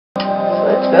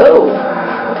So,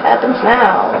 what happens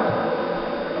now?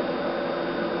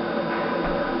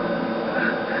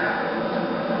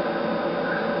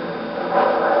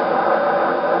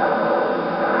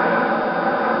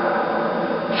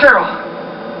 Cheryl!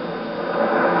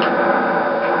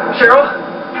 Cheryl?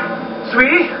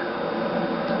 Sweetie?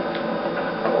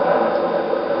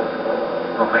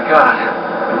 Oh my God.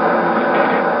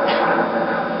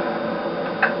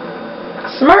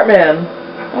 Smart man.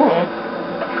 Hmm.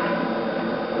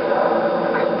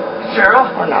 Cheryl?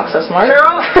 Or not so smart.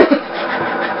 Cheryl?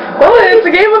 Well, it's a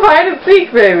game of hide and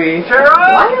seek, baby. Cheryl?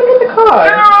 Why under the car?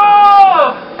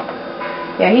 Cheryl!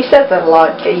 Yeah, he says that a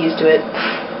lot. Get used to it.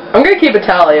 I'm gonna keep a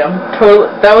tally.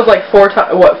 That was like 4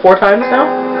 times. What? 4 times now?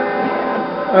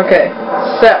 Okay.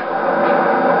 Set.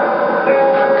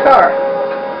 Car.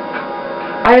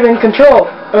 I am in control.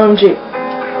 OMG. Where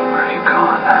are you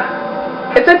going?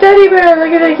 It's a teddy bear.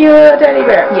 Look at you, a teddy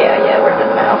bear. Yeah, we're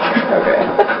done now. Okay.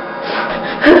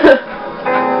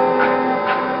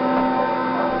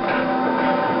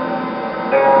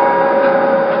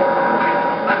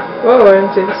 Whoa, I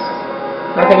didn't see this.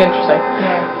 Nothing interesting.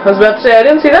 Yeah. I was about to say I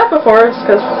didn't see that before. It's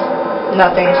because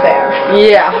Nothing's there.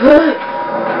 yeah.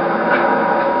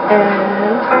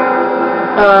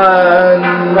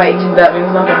 And right. That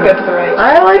means nothing. Go to the right.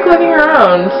 I like looking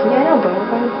around. Yeah, but we're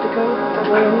going to go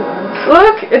that way anyway.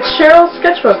 Look, it's Cheryl's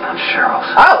sketchbook. Not Cheryl's.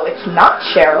 Oh, it's not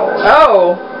Cheryl's.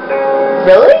 Oh,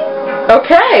 Really?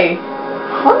 okay.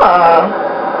 Huh.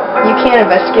 You can't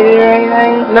investigate it or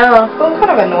anything? No. What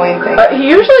kind of annoying thing? He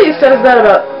usually says that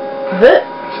about this.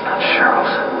 It's not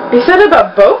Cheryl's. He said it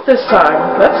about both this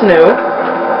time. That's new.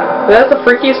 That's the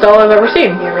freakiest doll I've ever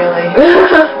seen. Yeah, really.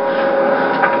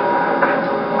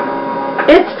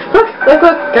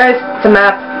 Look, guys, it's a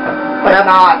map. But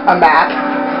not a map.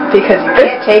 Because you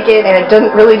can't take it and it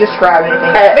doesn't really describe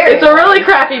anything. It's a really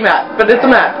crappy map, but it's a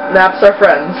map. Maps are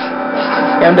friends.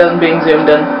 I'm done being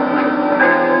zoomed in.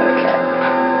 Okay.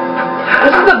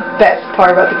 This is the best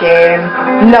part about the game.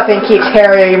 Nothing keeps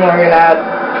Harry Morgan out.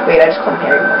 Wait, I just called him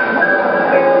Harry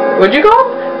Morgan. What'd you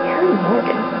call him? Harry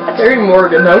Morgan. Harry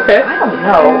Morgan, okay. I don't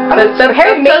know. That's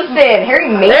Harry Mason. Harry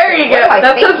Mason. There you go. What am I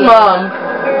That's his thinking? mom.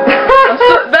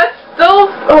 That's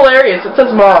still hilarious. It's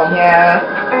his mom. Yeah.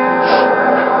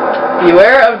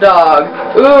 Beware of dog.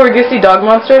 Ooh, we're gonna see dog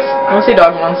monsters? I wanna see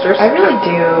dog monsters. I really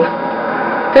do.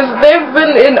 Because they've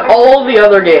been in all the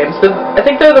other games. I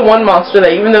think they're the one monster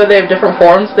that, even though they have different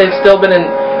forms, they've still been in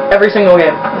every single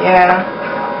game. Yeah.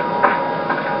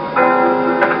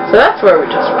 So that's where we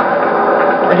just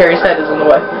went. Harry's head is in the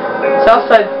way.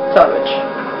 Southside salvage.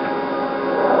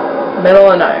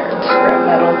 Metal and iron. Scrap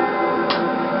metal.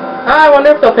 I wonder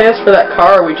if they'll pay us for that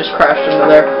car we just crashed into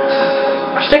there.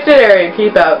 Restricted area,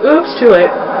 keep out. Oops, too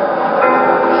late.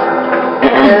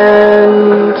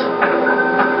 And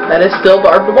that is still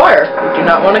barbed wire. We do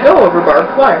not want to go over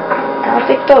barbed wire. I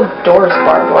think the door's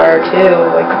barbed wire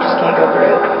too. Like, you just can't go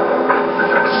through it.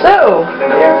 So,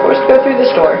 we are forced to go through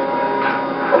this door.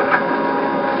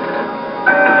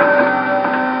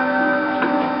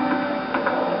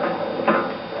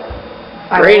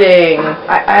 Rating.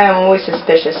 I am always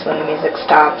suspicious when the music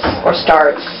stops or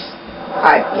starts.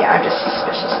 I'm just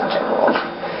suspicious in general.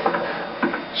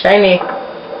 Shiny.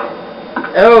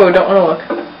 Oh, don't want to look.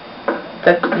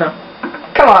 No.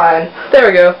 Come on. There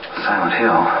we go. Silent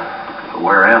Hill. But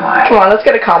where am I? Come on, let's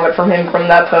get a comment from him from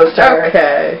that poster.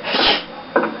 Okay.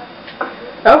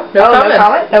 Oh, no comment. No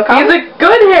comment? No comment? He's a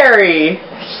good Harry.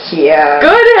 Yeah.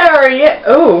 Good Harry. Yeah.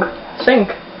 Oh, sink.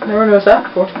 Never noticed that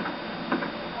before.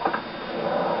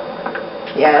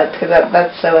 Yeah, because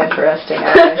that's so interesting.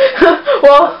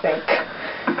 Well, I think.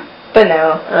 But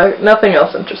no. Nothing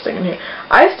else interesting in here.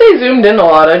 I stay zoomed in a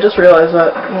lot. I just realized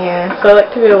that. Yeah. So I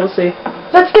like to be able to see.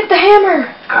 Let's get the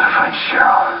hammer. Gotta find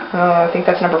Cheryl. Oh, I think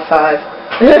that's number 5.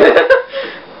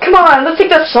 Come on, let's take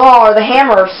the saw or the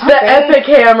hammer or something. The epic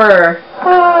hammer.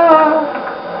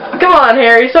 Oh. Come on,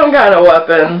 Harry. Some kind of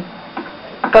weapon.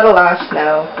 But alas,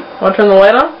 no. Want to turn the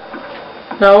light on?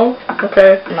 No?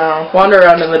 Okay. No. Wander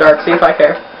around in the dark, see if I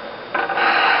care.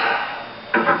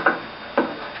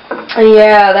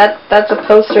 Yeah, that's a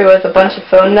poster with a bunch of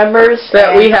phone numbers.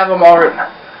 That we have them all written.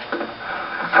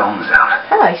 Phone's out.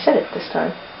 Oh, I said it this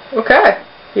time. Okay.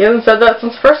 He hasn't said that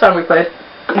since the first time we played.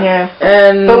 Yeah.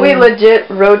 And But we legit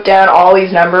wrote down all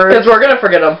these numbers. because we're gonna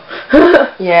forget them.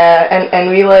 Yeah, and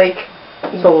we like...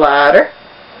 The ladder.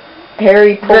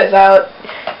 Harry pulls out...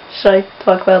 Should I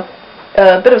talk about...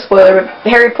 A bit of spoiler, but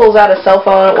Harry pulls out a cell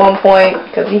phone at one point,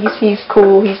 because he's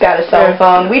cool, he's got a cell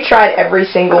phone. We tried every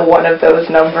single one of those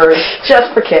numbers,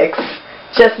 just for kicks,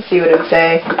 just to see what it would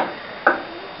say.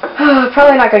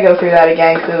 Probably not going to go through that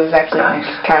again, because it was actually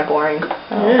kind of boring.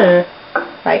 Yeah.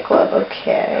 Nightclub,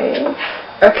 okay.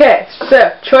 Okay,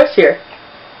 so, choice here.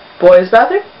 Boys'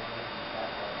 bathroom?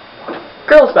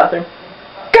 Girls' bathroom?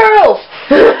 Girls!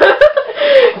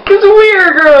 Because we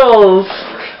are girls!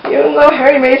 Even though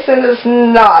Harry Mason is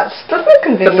not. Doesn't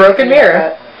convince The broken me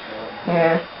mirror.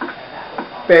 Yeah.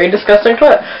 Very disgusting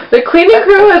toilet. The cleaning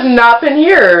crew has not been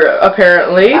here,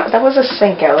 apparently. That was a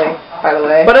sink, Ellie, by the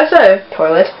way. What'd I say?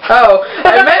 Toilet. Oh,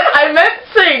 I meant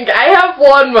sink. I have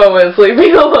one moment. Leave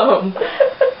me alone.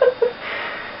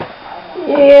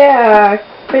 Yeah,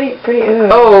 pretty.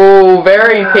 Oh,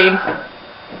 very painful.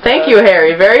 Thank you,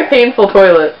 Harry. Very painful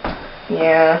toilet.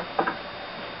 Yeah.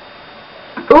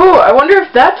 Ooh, I wonder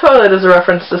if that toilet is a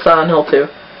reference to Silent Hill 2.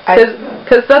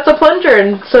 Because that's a plunger,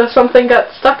 and so something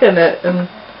got stuck in it. And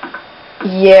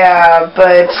yeah,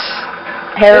 but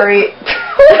Harry.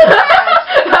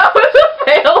 That was a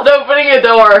failed opening a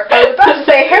door. I was about to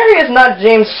say, Harry is not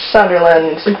James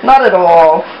Sunderland. Not at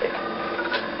all.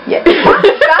 Yeah.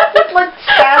 Stop it, like,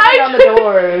 stabbing on the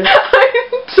doors.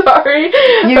 I'm sorry.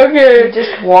 You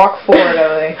just walk forward,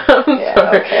 Ellie. I'm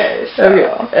sorry. Okay, so.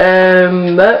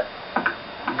 Okay. That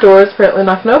door is apparently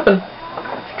not going to open.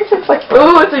 Because it's like.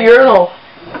 Ooh, it's a urinal.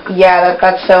 Yeah,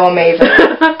 that's so amazing.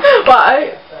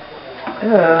 Why?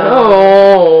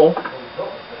 Oh.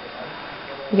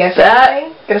 You gonna say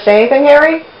anything? Gonna say anything,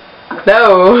 Harry?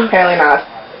 No. Apparently not.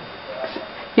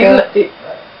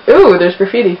 Ooh, there's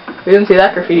graffiti. We didn't see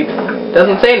that graffiti.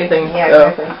 Doesn't say anything. Yeah,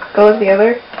 exactly. Go with the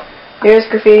other. There's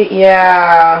graffiti.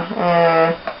 Yeah.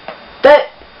 That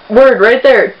word right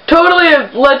there. Totally a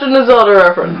Legend of Zelda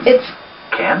reference. It's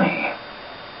Cammy.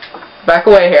 Back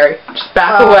away, Harry. Just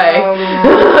back away.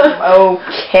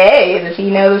 Okay. Does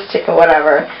he know this chicken?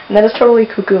 Whatever. And that is totally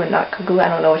cuckoo and not cuckoo. I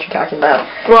don't know what you're talking about.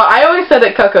 Well, I always said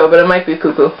it cuckoo, but it might be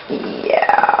cuckoo.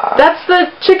 Yeah. That's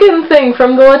the chicken thing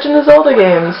from the Legend of Zelda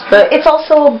games. But it's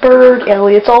also a bird,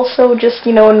 Ellie. It's also just,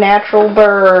 a natural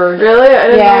bird. Really? I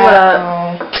didn't know that.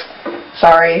 Oh.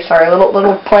 Sorry.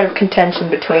 Little point of contention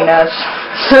between us.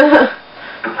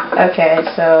 Okay,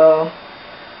 so.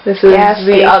 This is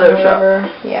the auto shop.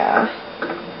 Yeah.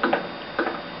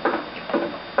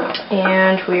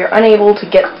 And we are unable to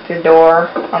get the door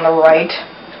on the right.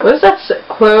 What does that say?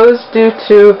 Closed due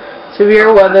to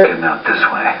severe weather. Getting out this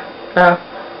way.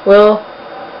 Will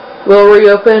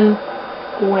reopen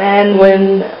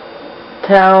when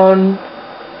town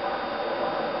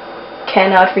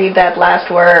cannot read that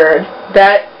last word.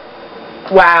 That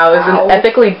is an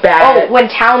ethically bad. Oh, when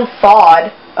town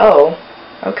thawed. Oh,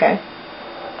 okay.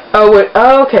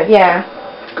 Oh, okay. Yeah.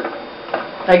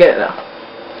 I get it now.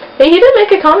 Hey, he didn't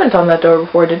make a comment on that door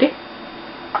before, did he?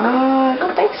 I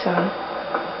don't think so.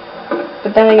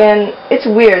 But then again, it's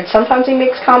weird. Sometimes he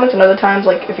makes comments, and other times,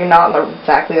 like, if you're not in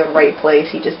exactly the right place,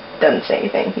 he just doesn't say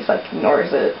anything. He's like,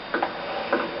 ignores it.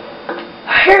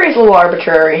 Harry's a little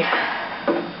arbitrary.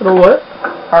 Little what?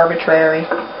 Arbitrary.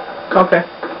 Okay.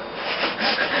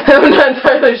 I'm not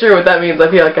entirely sure what that means. I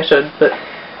feel like I should, but...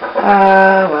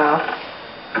 well...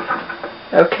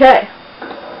 Okay.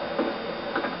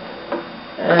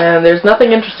 And there's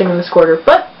nothing interesting in this quarter,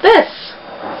 but this!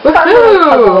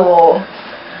 Woohoo!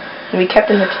 We kept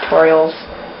in the tutorials,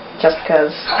 just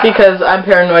because. Because I'm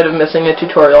paranoid of missing a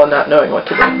tutorial and not knowing what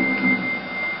to do.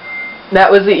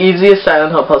 That was the easiest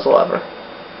Silent Hill puzzle ever.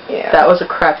 Yeah. That was a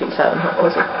crappy Silent Hill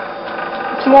puzzle.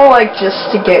 It's more like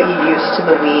just to get you used to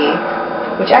the Wii,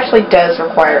 which actually does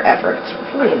require effort. It's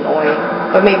really annoying.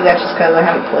 But maybe that's just because I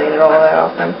haven't played it all that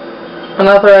often.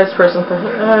 Unauthorized person.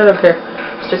 I don't care.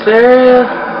 Stick there.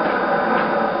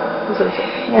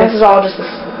 Yeah, this is all just this.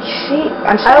 You see?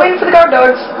 I'm still waiting for the guard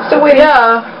dogs. Still waiting.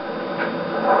 Yeah.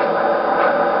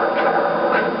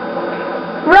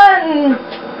 Run!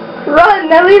 Run,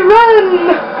 Nelly, run!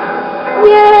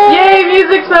 Yay! Yay,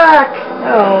 music's back!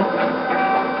 Oh.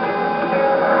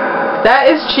 That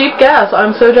is cheap gas.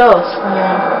 I'm so jealous.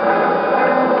 Yeah.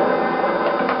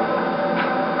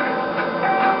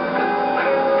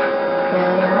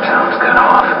 Sounds good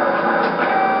off.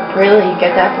 Really? You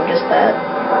get that from just that?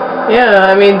 Yeah,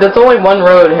 I mean, that's only one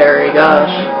road, Harry.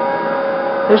 Gosh.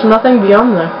 There's nothing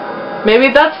beyond there.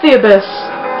 Maybe that's the abyss.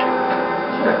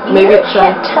 Maybe I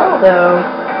can't tell, though.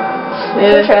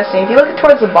 It's interesting. If you look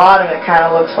towards the bottom, it kind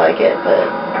of looks like it, but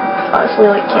honestly,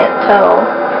 like, can't tell.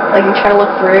 Like, you try to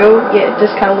look through, yeah, it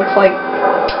just kind of looks like,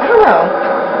 I don't know.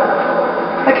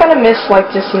 I kind of miss,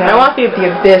 like, just, I want the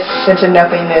abyss into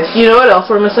nothingness. You know what else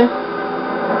we're missing?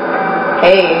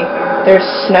 Hey, there's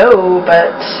snow, but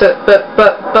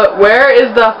where is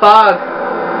the fog?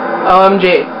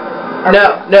 OMG.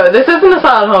 No, this isn't a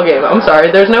Silent Hill game. I'm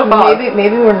sorry, there's no fog.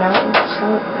 Maybe we're not.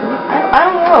 I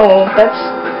don't know.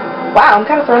 Wow, I'm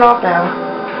kind of thrown off now.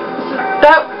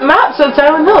 that map said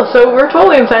Silent Hill, so we're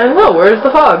totally in Silent Hill. Where's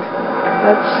the fog?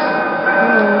 That's...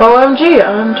 OMG,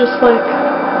 I'm just like...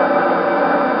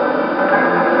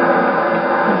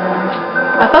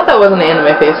 I thought that was an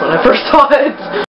anime face when I first saw it.